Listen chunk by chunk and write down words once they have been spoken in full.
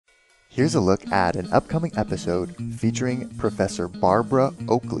Here's a look at an upcoming episode featuring Professor Barbara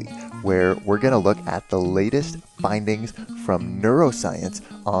Oakley, where we're going to look at the latest findings from neuroscience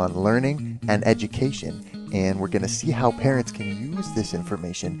on learning and education, and we're going to see how parents can use this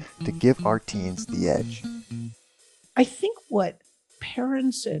information to give our teens the edge. I think what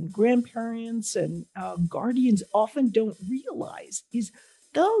parents and grandparents and guardians often don't realize is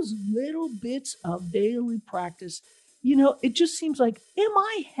those little bits of daily practice. It just seems like, am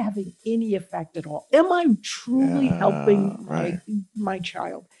I having any effect at all? Am I truly helping my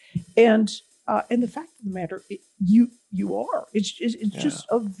child? And the fact of the matter, you are. It's just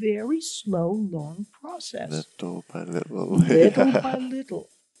a very slow, long process. Little by little. Little by little.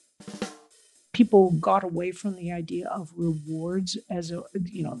 People got away from the idea of rewards as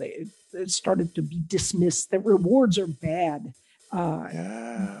it started to be dismissed that rewards are bad.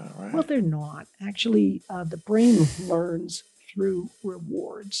 Well, they're not. Actually, the brain learns through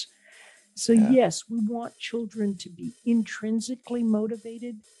rewards. So yes, we want children to be intrinsically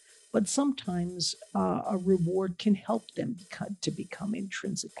motivated, but sometimes a reward can help them to become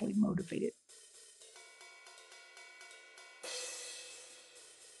intrinsically motivated.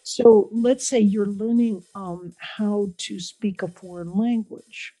 So let's say you're learning how to speak a foreign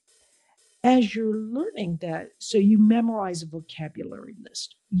language. As you're learning that, so you memorize a vocabulary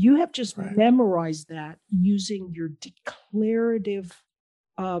list. You have just memorized that using your declarative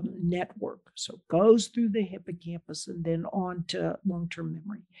network. So it goes through the hippocampus and then on to long-term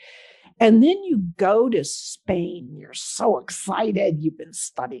memory. And then you go to Spain. You're so excited. You've been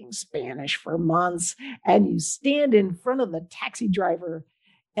studying Spanish for months, and you stand in front of the taxi driver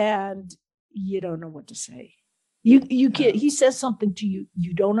and you don't know what to say. You can't, he says something to you,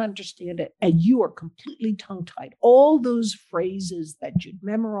 you don't understand it, and you are completely tongue-tied. All those phrases that you'd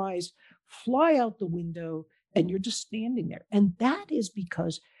memorized fly out the window, and you're just standing there. And that is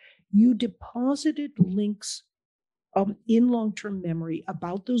because you deposited links in long-term memory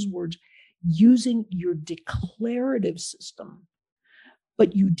about those words using your declarative system,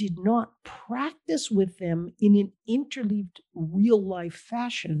 but you did not practice with them in an interleaved real-life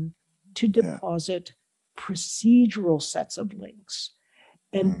fashion to deposit procedural sets of links.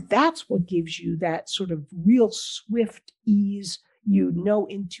 And that's what gives you that sort of real swift ease. You know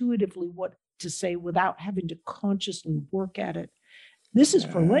intuitively what to say without having to consciously work at it. This is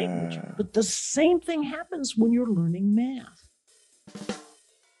for language, but the same thing happens when you're learning math.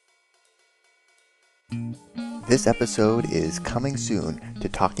 This episode is coming soon to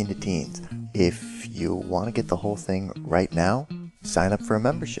Talking to Teens. If you want to get the whole thing right now, sign up for a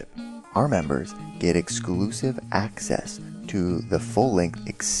membership. Our members get exclusive access to the full-length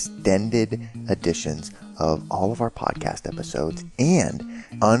extended editions of all of our podcast episodes and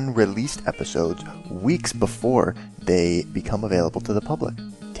unreleased episodes weeks before they become available to the public.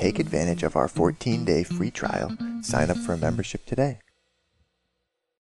 Take advantage of our 14-day free trial. Sign up for a membership today.